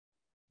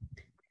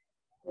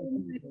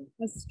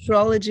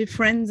Astrology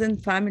friends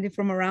and family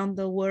from around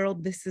the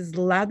world. This is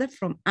Lada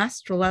from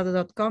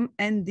Astrolada.com,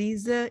 and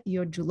these are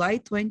your July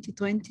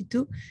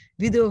 2022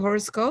 video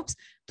horoscopes.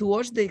 To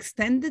watch the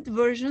extended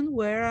version,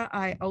 where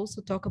I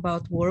also talk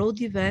about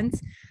world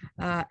events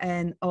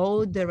and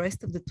all the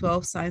rest of the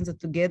 12 signs are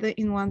together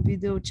in one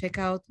video, check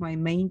out my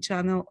main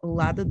channel,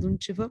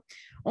 Ladaduncheva.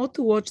 Or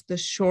to watch the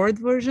short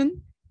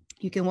version,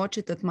 you can watch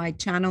it at my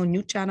channel,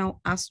 new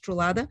channel,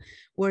 Astrolada,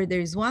 where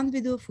there is one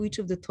video for each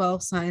of the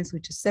 12 signs,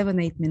 which is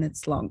 7-8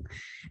 minutes long.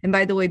 And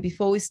by the way,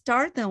 before we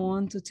start, I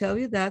want to tell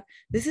you that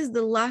this is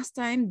the last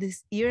time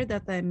this year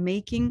that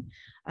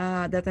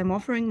I'm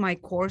offering my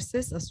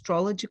courses,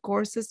 astrology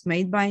courses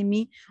made by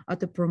me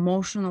at a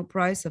promotional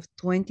price of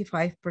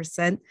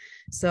 25%.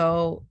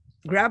 So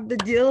grab the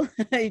deal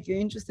if you're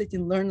interested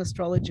in learn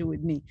astrology with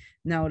me.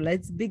 Now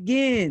let's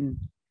begin.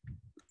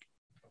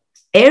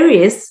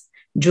 Aries,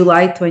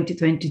 July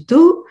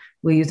 2022,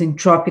 we're using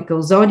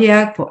tropical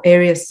zodiac for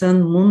Aries,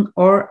 sun, moon,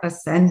 or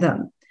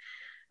ascendant.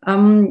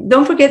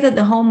 Don't forget that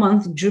the whole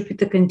month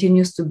Jupiter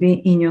continues to be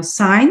in your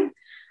sign,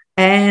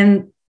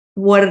 and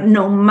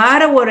no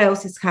matter what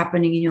else is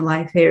happening in your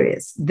life,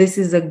 Aries, this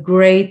is a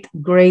great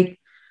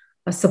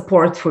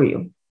support for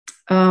you.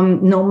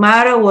 No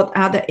matter what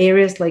other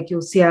areas, like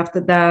you'll see after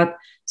that,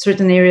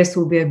 certain areas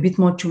will be a bit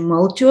more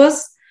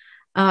tumultuous.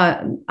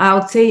 I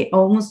would say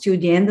almost to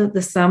the end of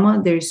the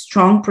summer, there is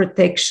strong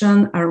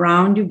protection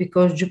around you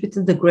because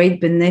Jupiter, the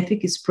great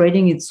benefic, is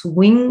spreading its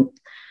wing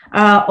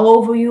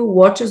over you,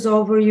 watches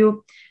over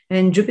you.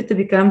 And Jupiter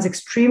becomes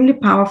extremely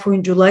powerful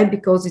in July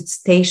because it's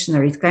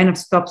stationary. It kind of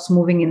stops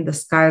moving in the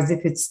sky as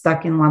if it's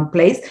stuck in one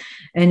place.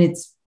 And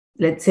it's,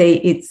 let's say,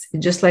 it's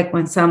just like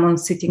when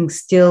someone's sitting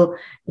still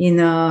in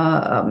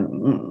a...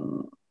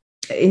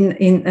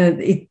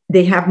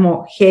 they have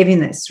more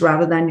heaviness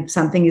rather than if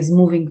something is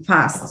moving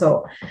fast.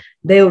 So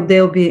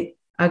there'll be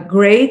a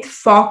great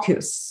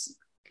focus,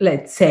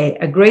 let's say,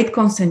 a great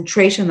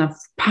concentration of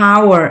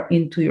power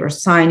into your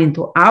sign,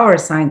 into our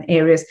sign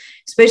areas,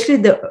 especially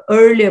the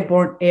earlier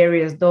born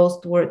areas, those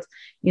towards,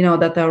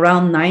 that are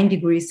around 9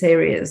 degrees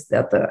areas,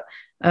 that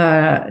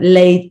are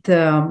late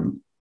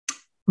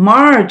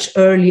March,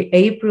 early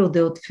April,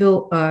 they would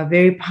feel a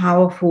very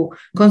powerful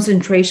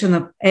concentration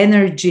of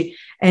energy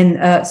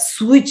and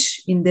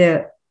switch in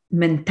their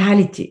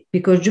mentality,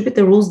 because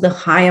Jupiter rules the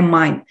higher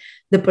mind,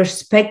 the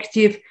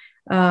perspective,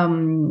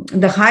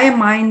 the higher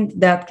mind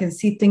that can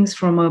see things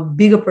from a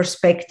bigger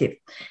perspective.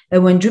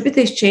 And when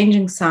Jupiter is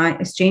changing sign,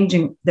 is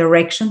changing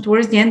direction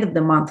towards the end of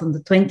the month on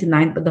the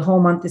 29th, but the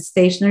whole month is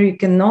stationary, you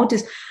can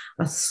notice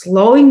a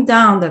slowing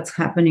down that's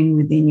happening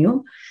within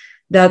you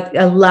that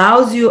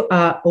allows you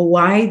a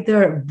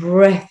wider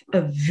breadth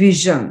of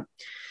vision,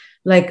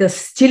 like a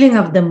stilling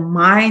of the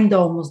mind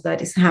almost that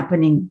is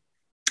happening.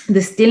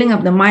 The stilling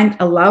of the mind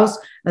allows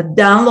a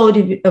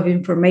download of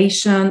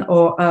information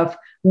or of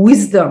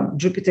wisdom.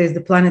 Jupiter is the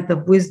planet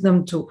of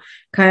wisdom, to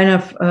kind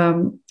of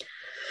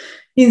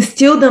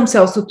instill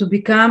themselves, so to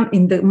become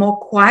in the more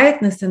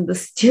quietness and the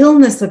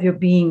stillness of your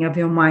being, of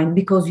your mind,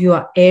 because you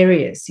are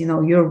Aries,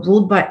 you're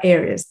ruled by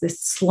Aries.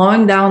 This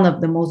slowing down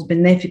of the most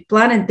benefic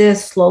planet there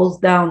slows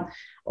down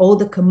all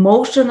the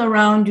commotion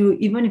around you.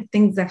 Even if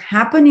things are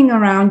happening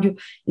around you,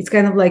 it's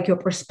kind of like your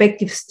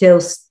perspective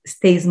still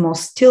stays more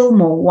still,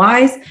 more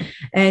wise,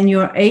 and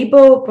you're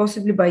able,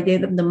 possibly by the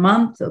end of the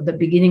month or the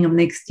beginning of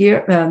next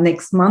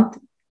month,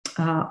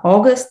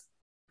 August,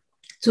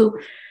 to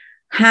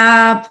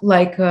have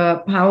like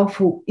a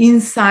powerful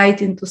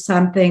insight into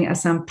something,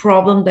 some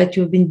problem that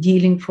you've been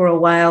dealing for a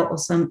while, or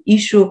some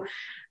issue.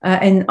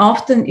 And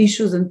often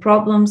issues and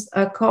problems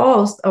are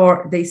caused,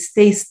 or they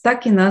stay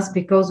stuck in us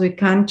because we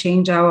can't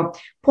change our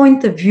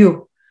point of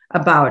view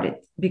about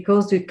it,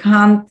 because we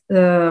can't,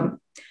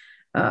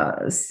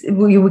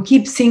 we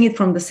keep seeing it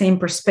from the same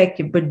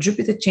perspective. But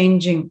Jupiter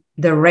changing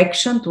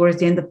direction towards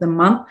the end of the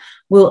month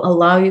will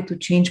allow you to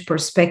change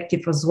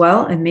perspective as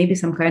well. And maybe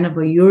some kind of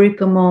a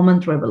eureka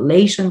moment,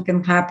 revelation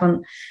can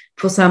happen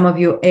for some of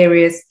your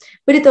areas.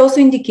 But it also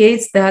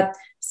indicates that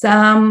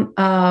some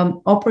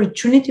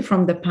opportunity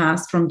from the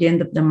past, from the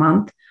end of the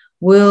month,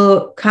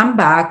 will come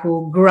back,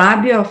 will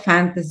grab your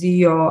fantasy,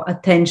 your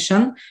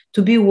attention,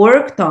 to be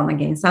worked on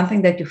again.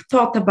 Something that you've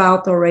thought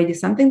about already,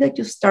 something that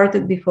you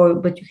started before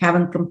but you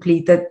haven't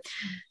completed,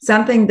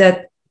 something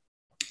that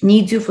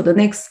needs you for the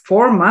next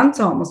 4 months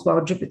almost,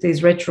 while Jupiter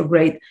is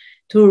retrograde,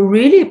 to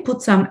really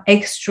put some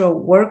extra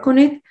work on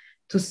it,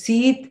 to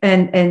see it,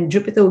 and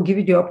Jupiter will give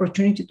you the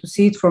opportunity to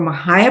see it from a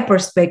higher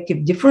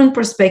perspective, different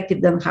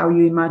perspective than how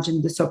you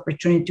imagined this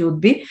opportunity would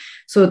be.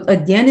 So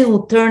at the end, it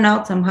will turn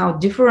out somehow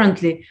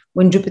differently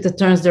when Jupiter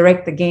turns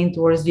direct again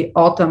towards the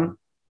autumn.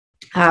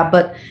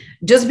 But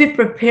just be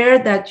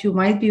prepared that you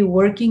might be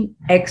working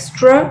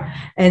extra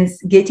and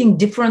getting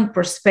different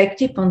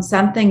perspective on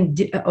something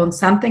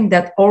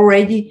that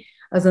already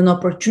as an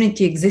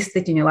opportunity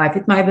existed in your life.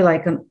 It might be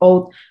like an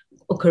old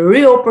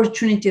career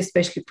opportunity,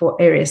 especially for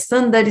Aries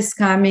sun that is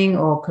coming,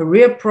 or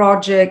career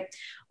project,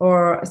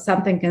 or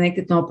something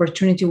connected to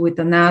opportunity with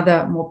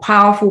another more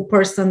powerful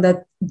person that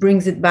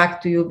brings it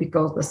back to you,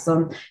 because the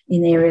sun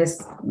in Aries,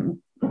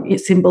 it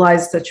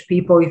symbolizes such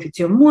people. If it's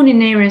your moon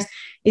in Aries,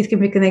 it can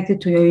be connected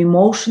to your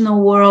emotional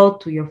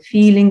world, to your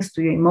feelings,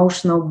 to your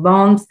emotional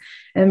bonds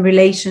and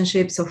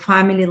relationships or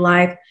family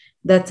life,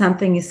 that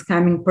something is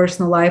coming,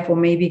 personal life, or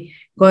maybe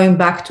going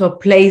back to a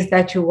place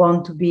that you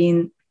want to be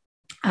in,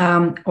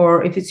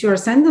 or if it's your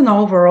ascendant,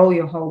 overall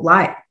your whole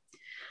life.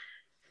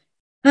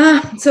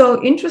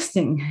 So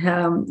interesting,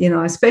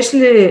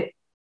 especially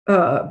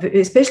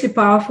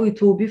powerful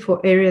it will be for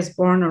Aries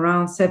born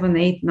around 7,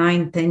 8,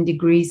 9, 10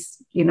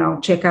 degrees.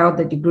 Check out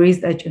the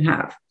degrees that you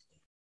have.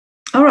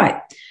 All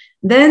right.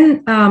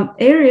 Then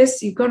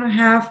Aries, you're going to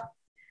have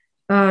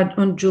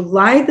on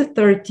July the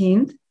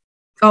 13th.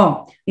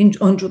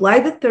 On July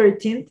the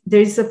 13th,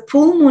 there is a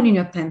full moon in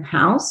your 10th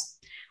house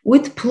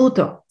with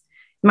Pluto.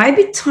 Might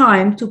be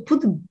time to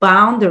put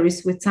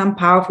boundaries with some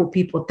powerful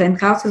people.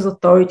 10th house is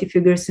authority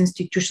figures,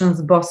 institutions,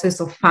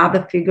 bosses, or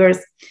father figures,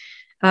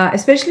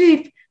 especially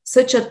if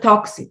such a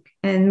toxic.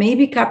 And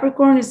maybe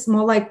Capricorn is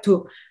more like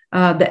to,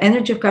 the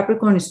energy of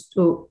Capricorn is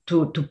to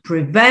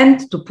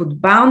prevent, to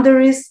put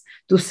boundaries,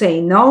 to say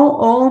no.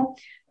 Or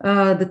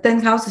the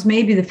 10th house is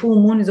maybe the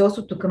full moon is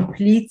also to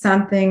complete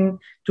something,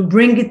 to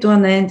bring it to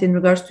an end in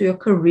regards to your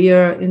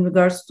career, in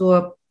regards to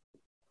a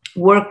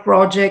work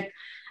project,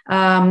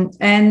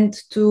 and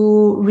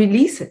to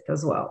release it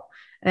as well.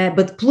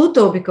 But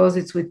Pluto, because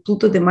it's with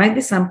Pluto, there might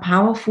be some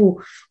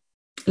powerful,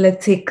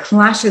 let's say,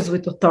 clashes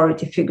with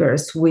authority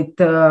figures, with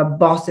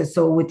bosses,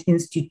 or with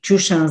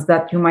institutions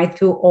that you might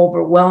feel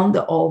overwhelmed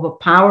or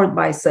overpowered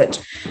by such.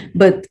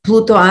 But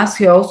Pluto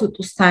asks you also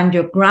to stand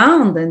your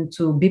ground and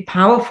to be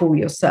powerful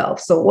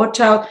yourself. So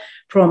watch out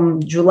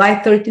from July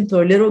 13th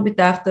or a little bit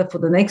after, for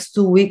the next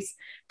 2 weeks,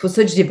 for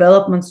such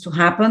developments to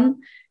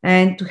happen,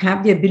 and to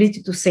have the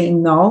ability to say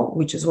no,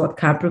 which is what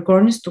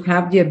Capricorn is, to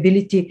have the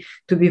ability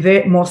to be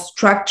very more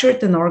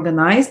structured and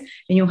organized.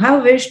 And you have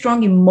a very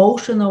strong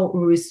emotional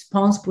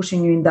response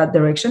pushing you in that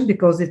direction,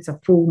 because it's a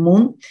full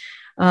moon,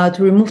 to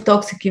remove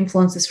toxic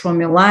influences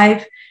from your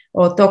life,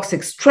 or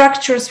toxic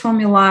structures from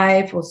your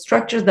life, or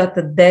structures that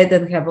are dead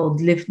and have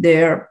outlived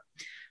their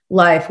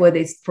life, whether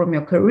it's from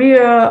your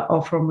career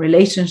or from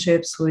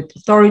relationships with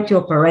authority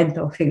or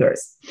parental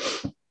figures.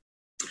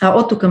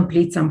 Or to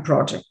complete some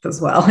project as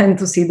well, and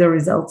to see the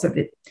results of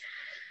it.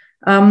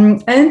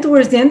 And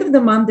towards the end of the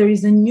month, there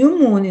is a new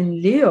moon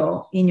in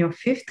Leo in your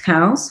 5th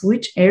house,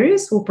 which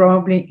Aries will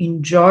probably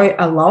enjoy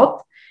a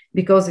lot,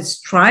 because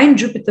it's trine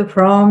Jupiter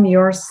from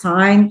your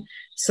sign.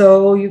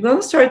 So you're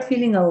going to start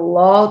feeling a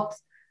lot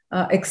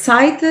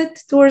excited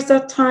towards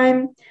that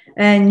time,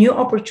 and new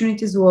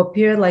opportunities will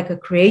appear, like a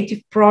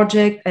creative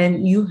project,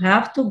 and you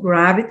have to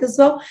grab it as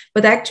well.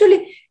 But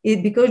actually,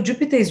 because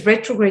Jupiter is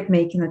retrograde,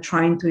 making a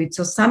trine to it,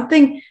 so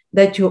something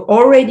that you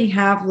already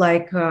have,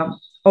 like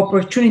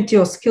opportunity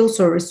or skills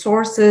or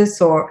resources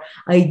or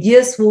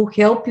ideas, will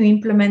help you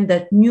implement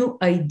that new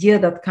idea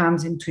that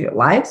comes into your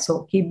life.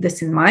 So keep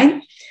this in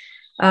mind.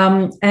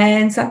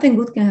 And something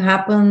good can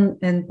happen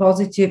and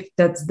positive.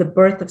 That's the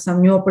birth of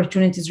some new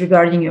opportunities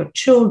regarding your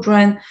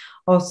children,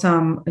 or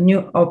some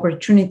new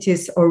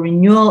opportunities or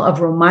renewal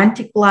of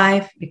romantic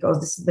life, because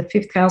this is the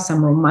 5th house,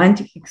 some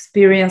romantic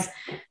experience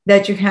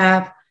that you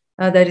have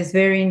that is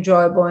very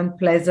enjoyable and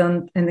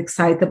pleasant and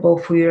excitable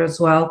for you as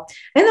well.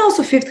 And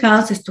also 5th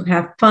house is to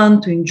have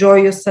fun, to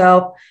enjoy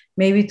yourself,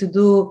 maybe to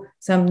do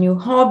some new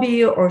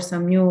hobby or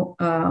some new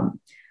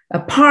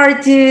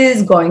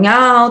parties, going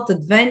out,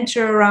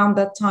 adventure around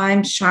that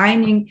time,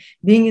 shining,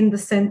 being in the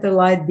center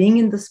light, being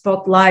in the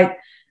spotlight,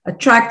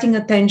 attracting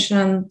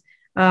attention,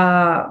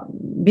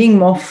 being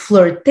more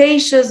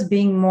flirtatious,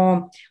 being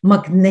more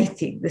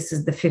magnetic. This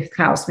is the 5th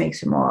house,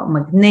 makes you more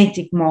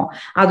magnetic, more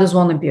others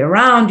want to be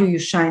around you. You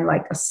shine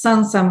like a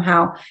sun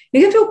somehow.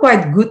 You can feel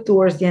quite good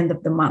towards the end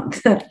of the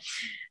month.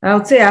 I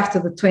would say after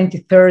the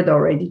 23rd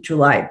already,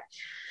 July.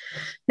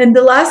 And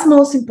the last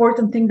most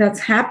important thing that's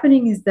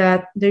happening is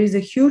that there is a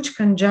huge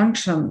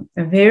conjunction,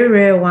 a very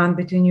rare one,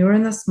 between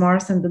Uranus,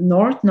 Mars, and the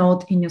North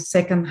Node in your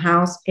 2nd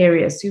house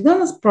Aries. You're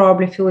going to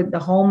probably feel it the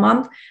whole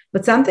month,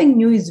 but something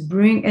new is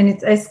brewing, and it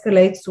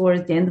escalates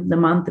towards the end of the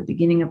month, the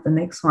beginning of the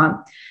next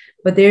one.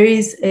 But there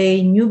is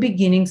a new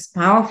beginnings,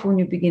 powerful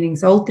new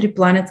beginnings. All 3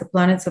 planets are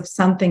planets of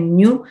something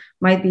new,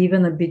 might be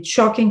even a bit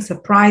shocking,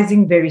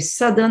 surprising, very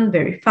sudden,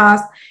 very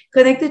fast,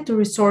 connected to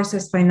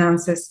resources,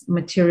 finances,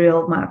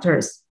 material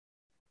matters.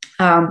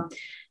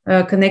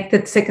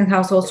 Connected 2nd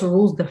house also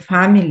rules the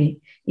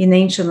family in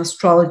ancient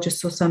astrology.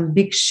 So some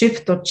big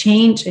shift or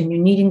change, and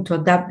you're needing to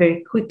adapt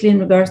very quickly in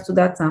regards to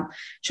that. Some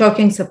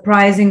shocking,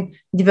 surprising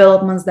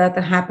developments that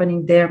are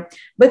happening there.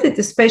 But it's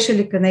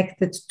especially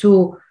connected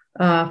to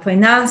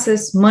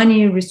finances,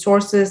 money,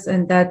 resources,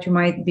 and that you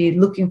might be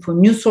looking for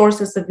new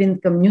sources of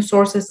income, new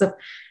sources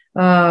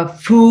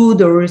of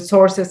food or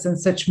resources and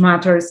such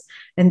matters.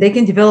 And they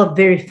can develop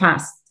very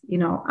fast,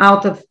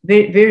 out of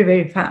very, very,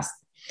 very fast.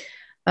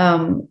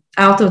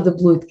 Out of the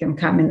blue, it can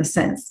come in a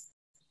sense.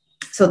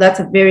 So that's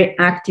a very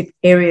active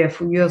area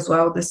for you as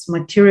well, this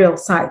material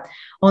side.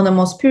 on a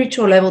more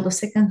spiritual level, the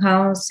second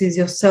house is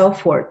your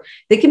self-worth.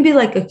 They can be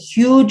like a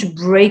huge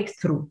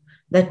breakthrough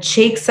that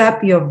shakes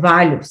up your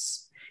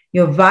values,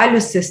 your value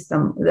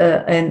system,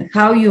 and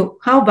how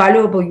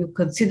valuable you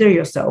consider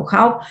yourself,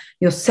 how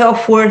your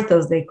self-worth,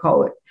 as they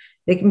call it.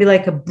 They can be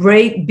like a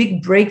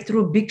big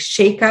breakthrough, big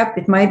shakeup.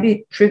 It might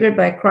be triggered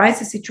by a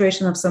crisis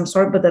situation of some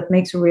sort, but that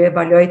makes you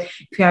reevaluate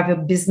if you have your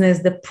business,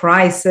 the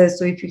prices.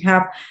 So if you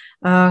have,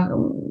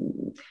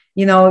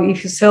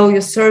 if you sell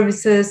your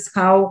services,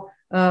 how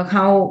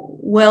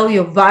well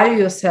you value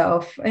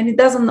yourself. And it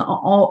doesn't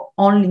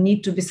only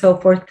need to be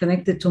self-worth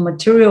connected to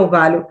material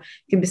value.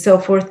 It can be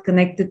self-worth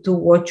connected to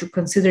what you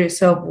consider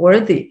yourself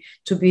worthy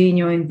to be in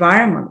your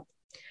environment.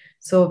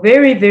 So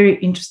very, very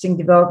interesting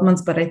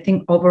developments, but I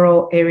think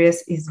overall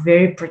Aries is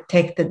very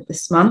protected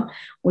this month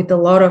with a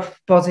lot of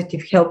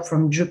positive help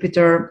from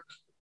Jupiter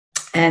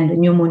and the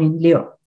new moon in Leo.